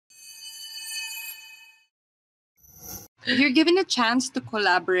If you're given a chance to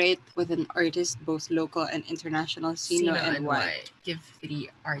collaborate with an artist, both local and international, sino and why? Give 3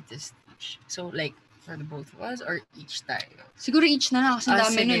 artists each. So like, for the both of us or each tayo? Siguro each na lang kasi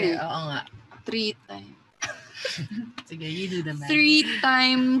dami nun eh. Oo nga. 3 times. Sige, you do the math. 3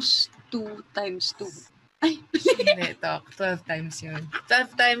 times 2 times 2. Ay, hindi, 12 times yun.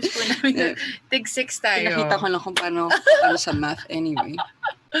 12 times po namin. Tig 6 tayo. Pinakita ko lang kung paano sa math anyway.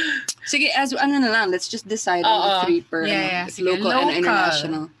 Sige, as ano na lang, let's just decide on the 3 per local and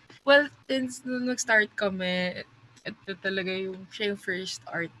international. Well, since nung nag-start kami, ito talaga siya yung first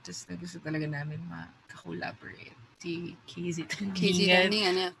artist na gusto talaga namin maka-collaborate. Si KZ Tandingan,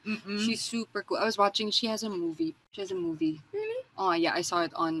 yeah. She's super cool. I was watching, she has a movie. Really? Oh, yeah, I saw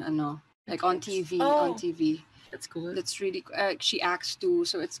it on, like on TV. On TV. That's cool. That's really, she acts too,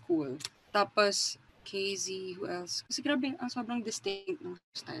 so it's cool. Tapos, KZ, who else? Kasi grabe, sobrang distinct ng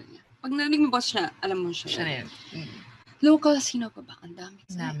style niya. Pag narinig mo boss siya, alam mo siya. Siya na yan. Local, sino pa ba? Ang dami.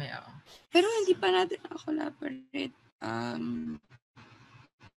 Dami, Pero hindi pa natin na-collaborate.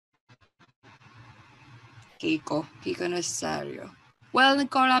 Keiko Nazario. Well,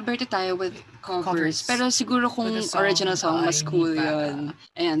 nag-collaborate tayo with covers. Pero siguro kung original song, mas cool yun.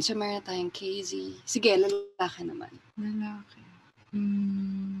 Ayan, so meron tayong KZ. Sige, lalaki naman. Lalaki.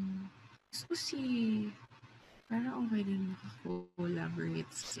 So parang okay din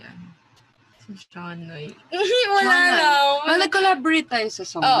maka-collaborate siya. Si Sean Noy. Wala lang. Well, nag-collaborate tayo sa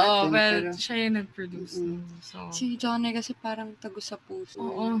song natin. Well, siya yung nag-produce ng song. Si John Noy kasi parang tago sa puso.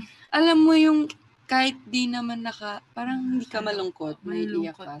 Oo. Alam mo yung kahit di naman parang hindi ka malungkot. May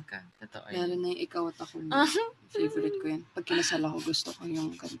iiyak lungkot ka. Totoo. Lalo na yung Ikaw at Ako. Favorite ko yan. Pag kinasal ako, gusto ko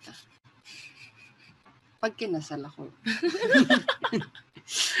yung kanta. Pag kinasal ako.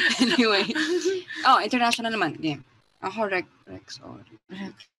 Anyway. International naman. Game. Ako, Rex.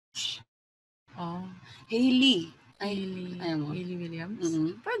 Hailey. Ayaw mo? Hailey Williams?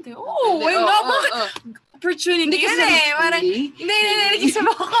 Pwede. Why not? Opportunity yan eh. Parang, hindi, nag-isip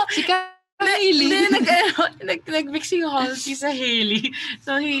ako. Hailey. Nag-mixing Halsey sa Hailey.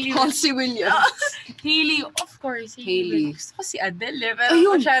 So, Hailey. Halsey Williams. Hailey, of course. Hailey. Gusto ko si Adele pero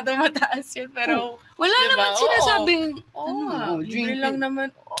masyado mataas yun. Pero, wala naman sinasabing. Dream lang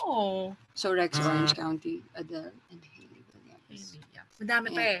naman. So, Rex, Orange County, Adele, and Hailey Williams. Madami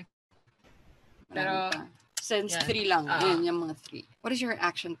pa eh. Pero, since 3 lang. Yun, yung mga 3. What is your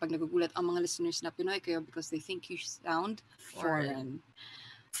reaction pag nagugulat ang mga listeners na Pinoy kayo because they think you sound foreign?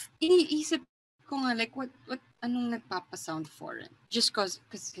 Iniisip ko nga, like, what anong nagpapasound foreign? Just cause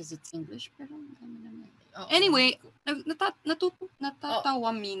it's English, pero naman. Anyway,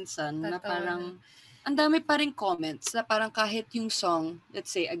 natatawa minsan na parang, ang dami pa rin comments na parang kahit yung song,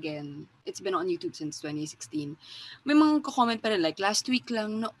 let's say again, it's been on YouTube since 2016, may mga comment pa rin, like, last week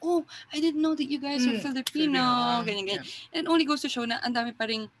lang na, I didn't know that you guys are Filipino, ganyan. And it only goes to show na ang dami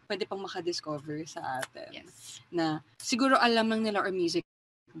pa rin pwede pang makadiscover sa atin. Yes. Na siguro alam lang nila our music,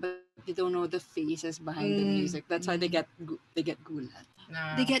 but they don't know the faces behind the music. That's why they get gulat.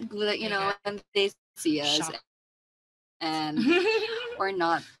 They get gulat, and they see us. Shock. And we're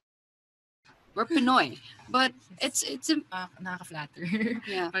not. We're Pinoy. But it's nakaka-flatter.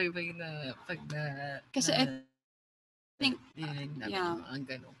 Yeah. Kasi I think ang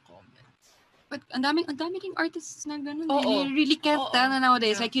ganong comments. But ang daming ding artists na ganun. You really can't tell na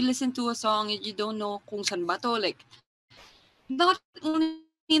nowadays. Like, you listen to a song, you don't know kung saan ba to. Like, not only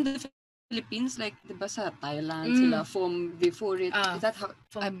in the Philippines, like, diba sa Thailand, sila Fom before it. Is that how,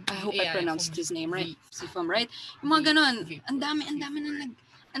 I hope I pronounced his name right? Si Fom, right? Yung mga ganun. Ang dami na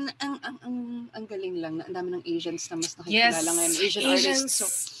ang galing lang. Ang dami ng Asians na mas nakikilala ngayon. Asian artists.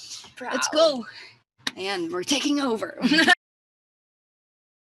 So, let's go! Ayan, we're taking over.